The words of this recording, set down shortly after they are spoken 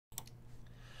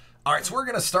All right, so we're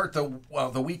gonna start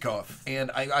the week off, and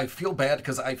I feel bad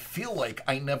because I feel like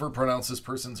I never pronounce this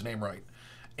person's name right,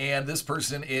 and this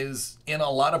person is in a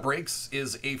lot of breaks,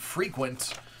 is a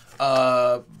frequent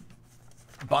buyer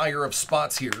of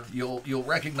spots here. You'll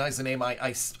recognize the name.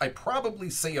 I probably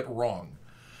say it wrong,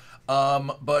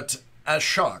 but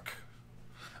Ashok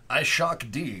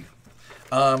D.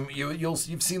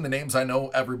 You've seen the names. I know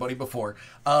everybody before.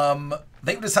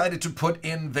 They've decided to put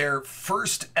in their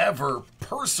first ever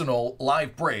personal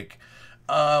live break.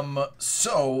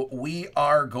 So we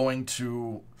are going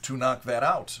to knock that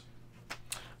out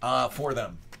for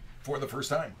them for the first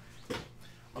time.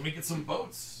 Let me get some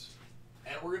boats,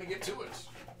 and we're gonna get to it.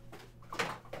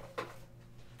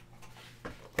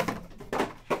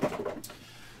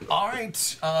 All right,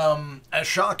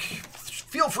 Ashok,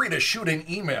 feel free to shoot an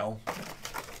email.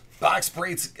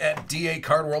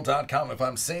 Boxbreaks@dacardworld.com. If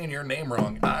I'm saying your name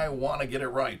wrong, I want to get it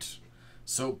right.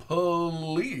 So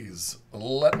please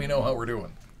let me know how we're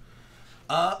doing.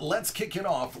 Let's kick it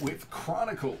off with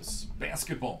Chronicles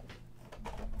basketball.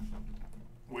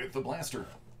 With the blaster.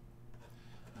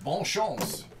 Bon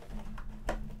chance.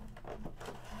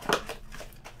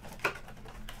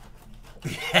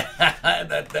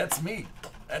 That's me.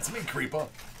 That's me, creeper.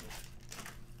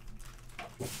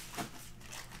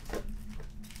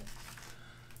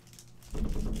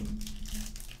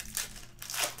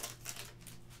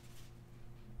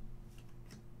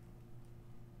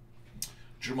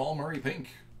 Jamal Murray pink.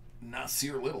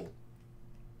 Nasir Little.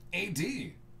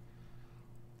 AD.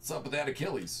 What's up with that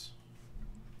Achilles?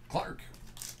 Clark.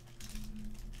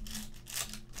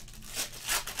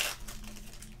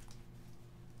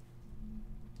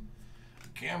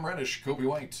 Cam Reddish, Kobe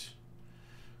White.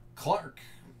 Clark.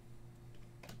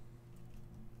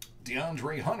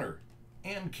 DeAndre Hunter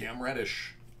and Cam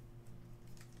Reddish.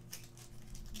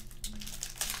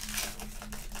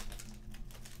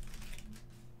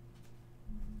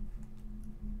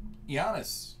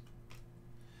 Giannis.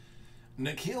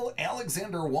 Nikhil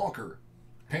Alexander Walker,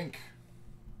 pink.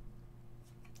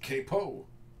 Capo.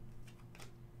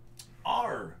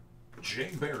 R.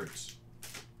 J. Barrett.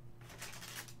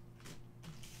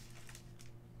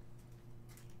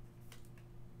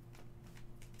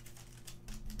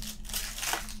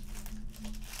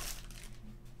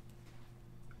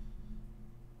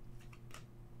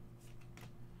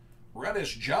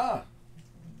 Reddish Ja.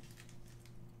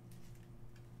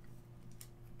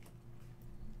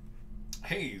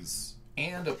 Hayes,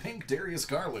 and a pink Darius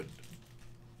Garland.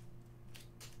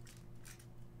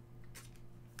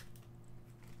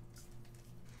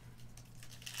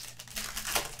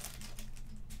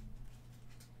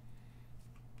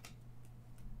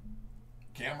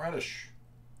 Cam Reddish,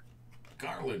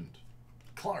 Garland,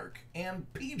 Clark, and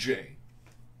PJ.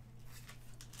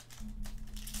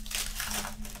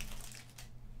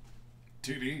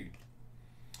 TD.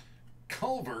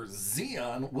 Culver,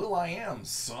 Zion, Will I Am,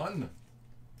 son.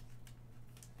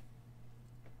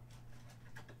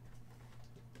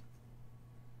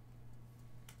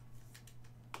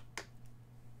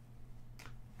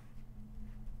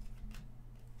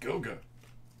 Goga.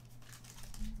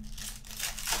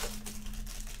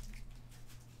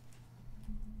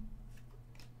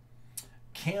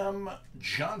 Cam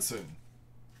Johnson,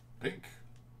 pink.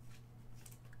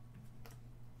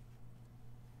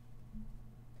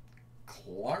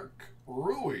 Clark,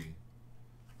 Rui,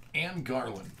 and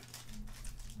Garland.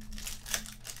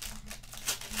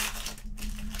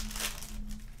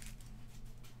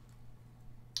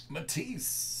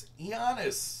 Matisse,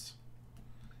 Giannis,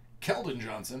 Keldon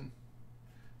Johnson,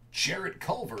 Jarrett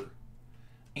Culver,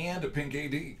 and a pink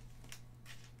AD.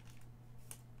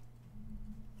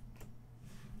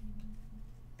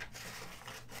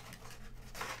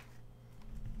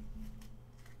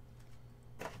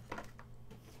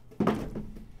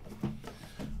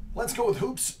 Let's go with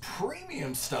Hoops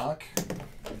Premium Stock.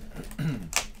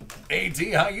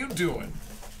 AD, how you doing?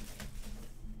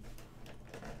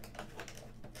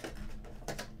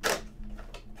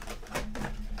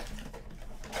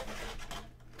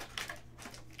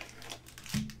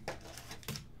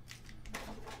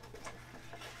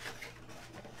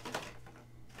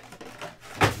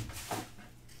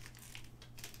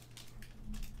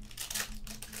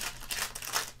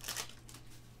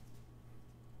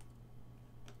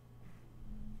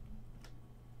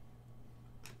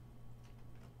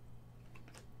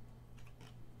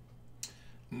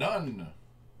 None.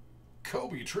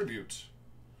 Kobe Tribute.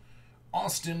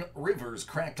 Austin Rivers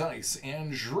Cracked Ice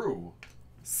and Drew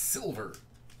Silver.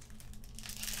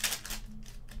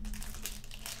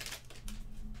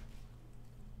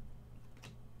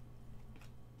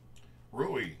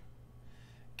 Rui.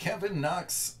 Kevin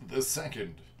Knox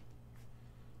II.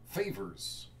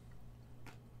 Favors.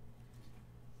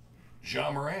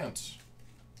 Ja Morant.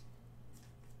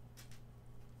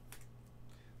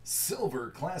 Silver,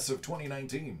 class of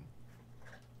 2019.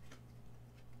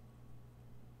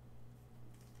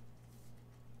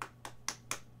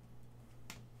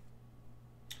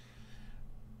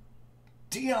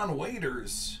 Dion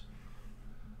Waiters.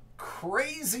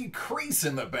 Crazy crease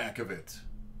in the back of it.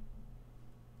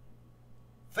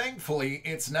 Thankfully,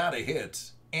 it's not a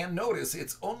hit. And notice,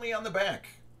 it's only on the back.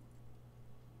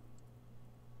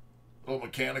 A little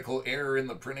mechanical error in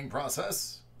the printing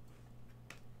process.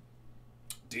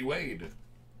 D. Wade.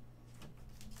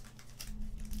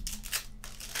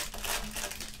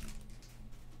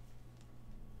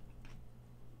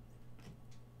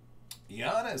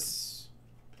 Giannis.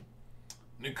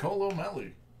 Nicolo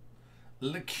Melli.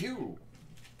 LeQ.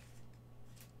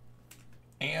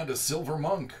 And a Silver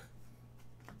Monk.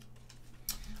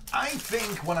 I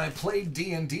think when I played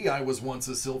D&D, I was once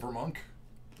a Silver Monk.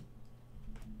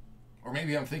 Or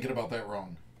maybe I'm thinking about that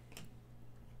wrong.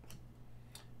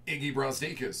 Iggy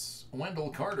Brosdakis, Wendell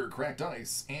Carter, Cracked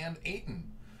Ice, and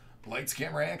Ayton. Lights,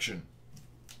 Camera, Action.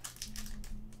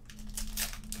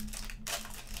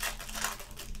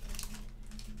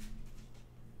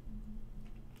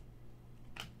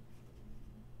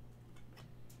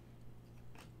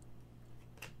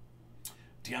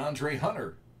 DeAndre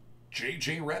Hunter,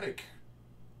 J.J. Redick,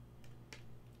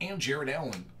 and Jared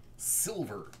Allen,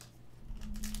 Silver.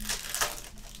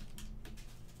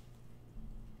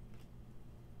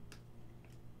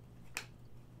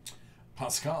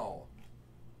 Pascal.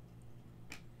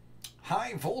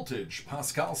 High Voltage,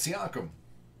 Pascal Siakam.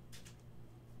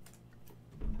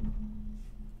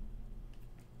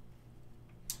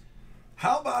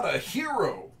 How about a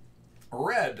Hero?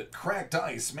 Red, Cracked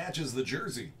Ice, matches the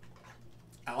jersey.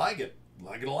 I like it.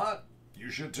 Like it a lot. You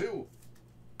should too.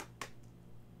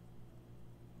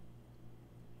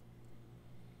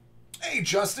 Hey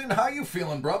Justin, how you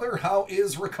feeling, brother? How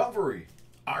is recovery?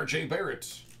 RJ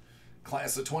Barrett.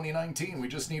 Class of 2019. We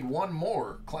just need one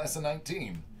more class of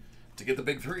 19 to get the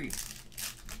big three.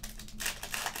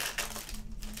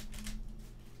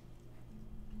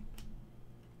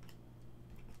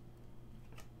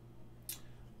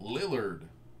 Lillard.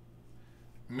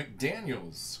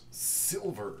 McDaniels.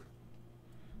 Silver.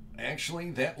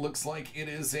 Actually, that looks like it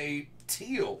is a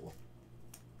teal.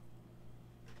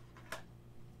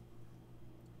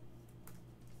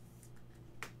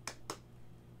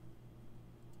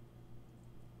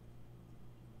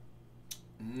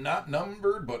 Not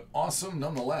numbered, but awesome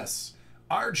nonetheless.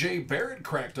 RJ Barrett,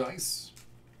 Cracked Ice.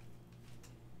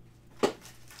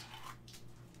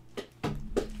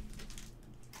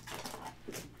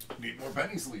 Need more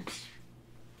penny sleeves.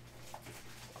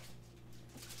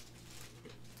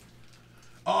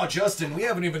 Oh, Justin, we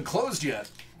haven't even closed yet.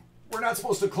 We're not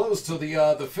supposed to close till the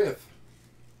 5th.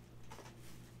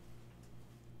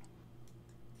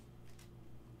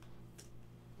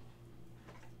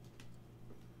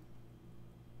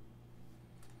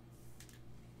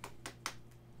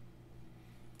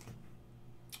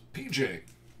 PJ.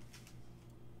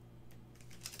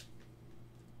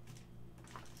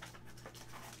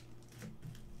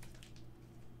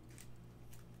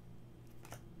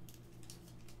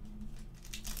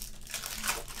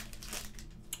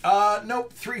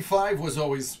 Nope. 3-5 was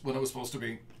always what it was supposed to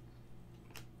be.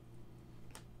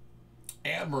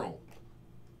 Admiral.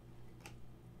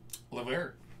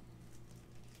 LeVert.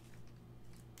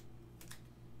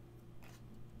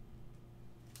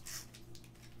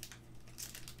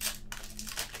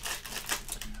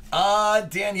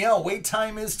 Danielle, wait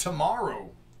time is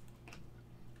tomorrow.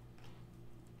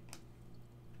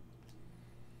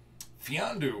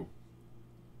 Fiondu,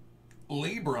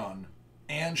 LeBron,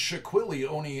 and Shaquille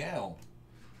O'Neal.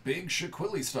 Big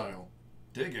Shaquille style.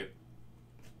 Dig it.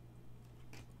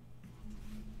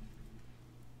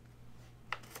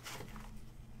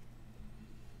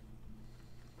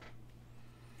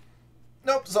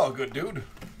 Nope, it's all good, dude.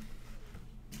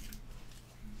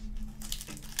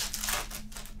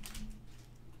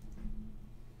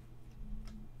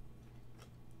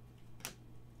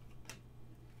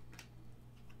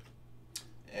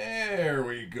 There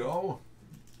we go.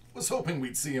 Was hoping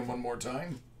we'd see him one more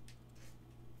time.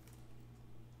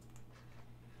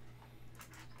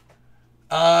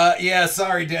 Yeah,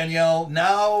 sorry, Danielle.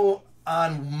 Now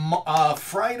on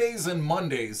Fridays and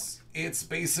Mondays, it's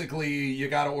basically you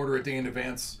got to order a day in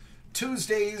advance.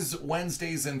 Tuesdays,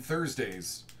 Wednesdays, and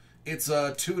Thursdays, it's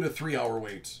a 2 to 3 hour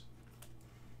wait.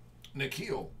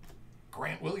 Nikhil,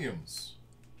 Grant Williams,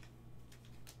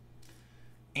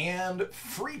 and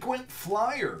frequent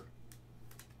flyer.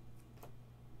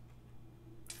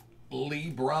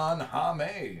 LeBron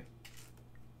James.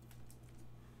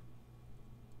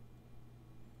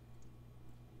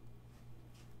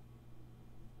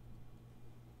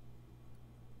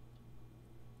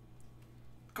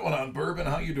 Going on, Bourbon?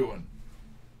 How you doing?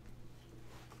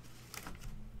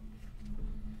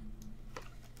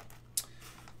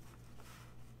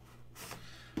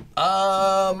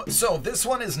 So this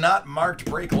one is not marked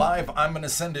break live. I'm going to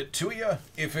send it to you.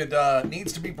 If it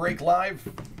needs to be break live,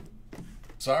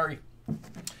 sorry.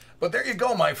 But there you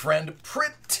go, my friend.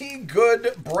 Pretty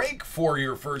good break for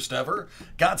your first ever.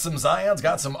 Got some Zions,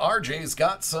 got some RJs,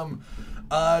 got some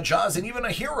Jaws, and even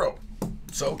a hero.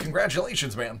 So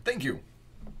congratulations, man. Thank you.